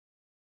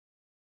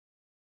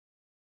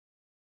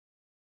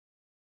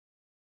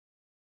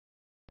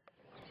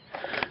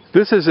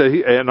This is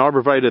an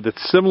arborvitae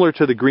that's similar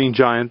to the green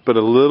giant, but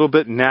a little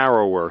bit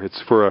narrower. It's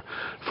for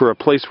a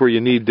place where you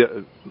need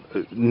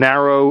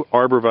narrow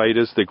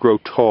arborvitaes that grow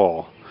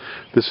tall.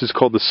 This is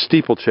called the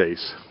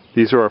steeplechase.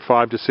 These are our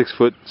 5 to 6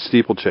 foot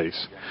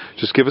steeplechase.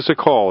 Just give us a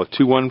call at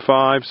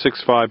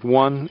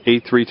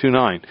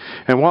 215-651-8329.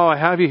 And while I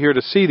have you here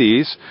to see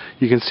these,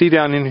 you can see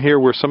down in here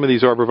where some of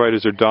these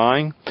arborvitaes are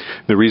dying.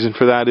 The reason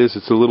for that is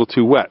it's a little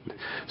too wet.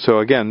 So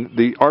again,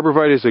 the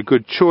arborvitae is a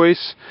good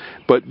choice,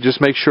 but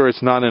just make sure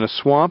it's not in a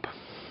swamp.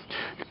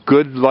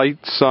 Good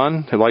light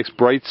sun. It likes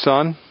bright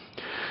sun.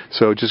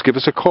 So just give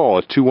us a call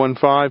at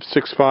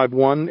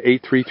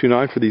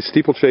 215-651-8329 for these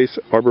steeplechase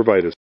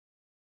arborvitaes.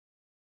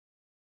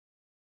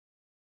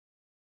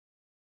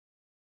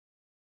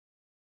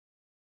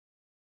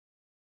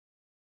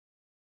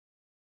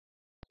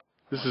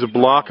 This is a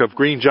block of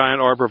green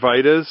giant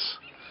arborvitaes.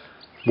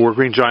 More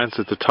green giants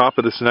at the top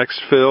of this next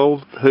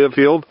field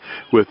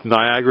with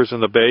Niagaras in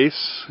the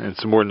base, and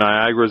some more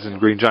Niagaras and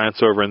green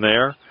giants over in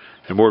there,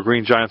 and more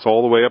green giants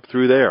all the way up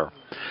through there.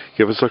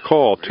 Give us a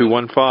call,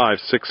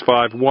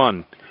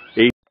 215-651-8329.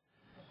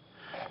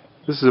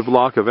 This is a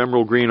block of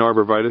emerald green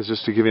arborvitaes,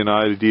 just to give you an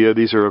idea.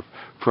 These are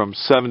from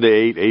 7 to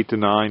 8, 8 to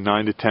 9,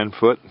 9 to 10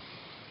 foot.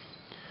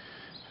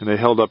 And they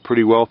held up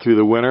pretty well through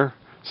the winter.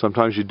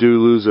 Sometimes you do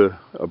lose a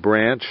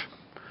branch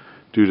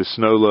due to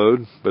snow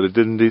load, but it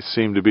didn't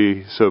seem to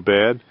be so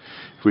bad.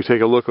 If we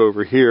take a look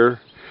over here,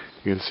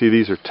 you can see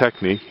these are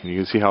technique, and you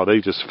can see how they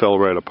just fell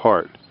right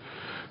apart.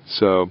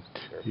 So,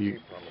 a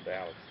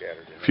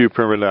few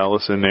pyramidal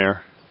in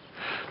there,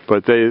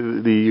 but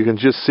you can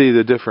just see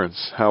the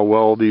difference, how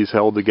well these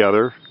held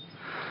together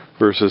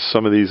versus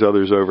some of these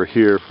others over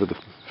here for the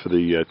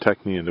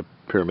technique and the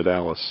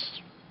pyramidalis.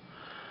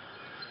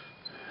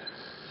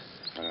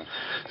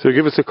 So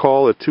give us a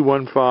call at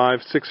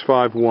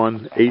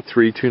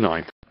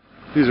 215-651-8329.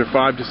 These are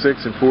 5 to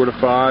 6 and 4 to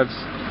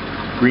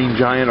 5s, green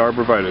giant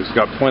arborvitaes.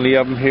 Got plenty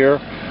of them here.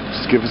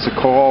 Just give us a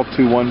call,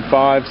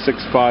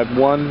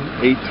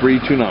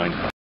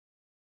 215-651-8329.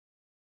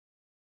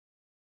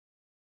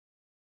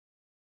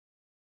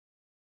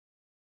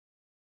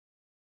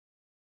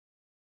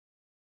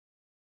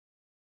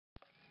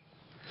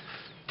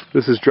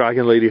 This is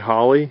Dragon Lady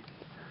Holly.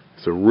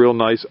 It's a real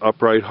nice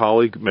upright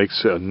holly.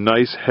 Makes a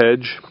nice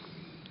hedge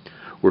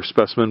or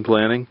specimen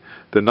planting.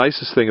 The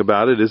nicest thing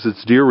about it is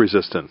it's deer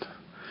resistant.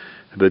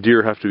 The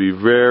deer have to be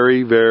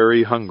very,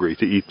 very hungry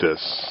to eat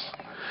this.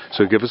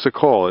 So give us a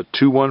call at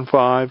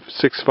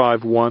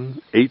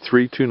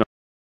 215-651-8329.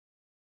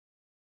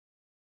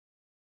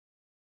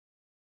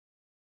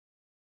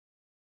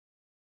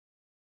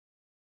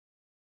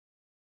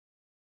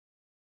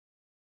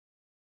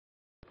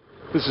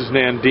 This is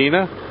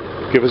Nandina.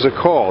 Give us a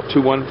call,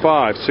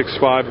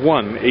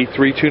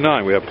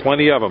 215-651-8329. We have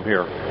plenty of them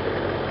here.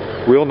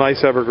 Real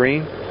nice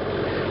evergreen.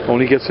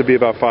 Only gets to be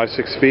about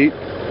 5-6 feet.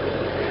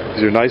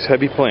 These are nice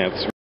heavy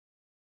plants.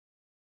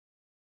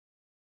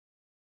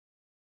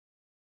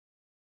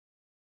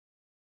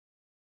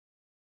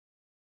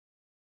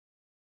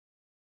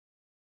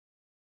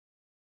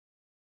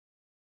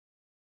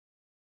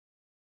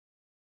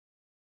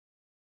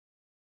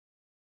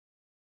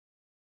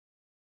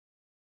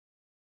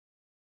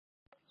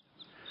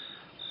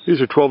 These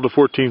are 12 to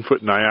 14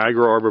 foot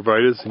Niagara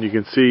arborvitaes, and you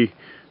can see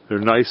they're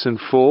nice and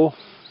full.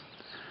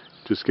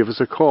 Just give us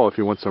a call if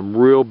you want some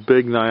real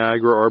big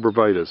Niagara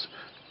arborvitaes.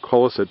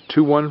 Call us at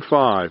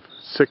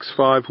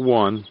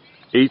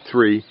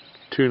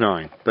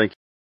 215-651-8329. Thank you.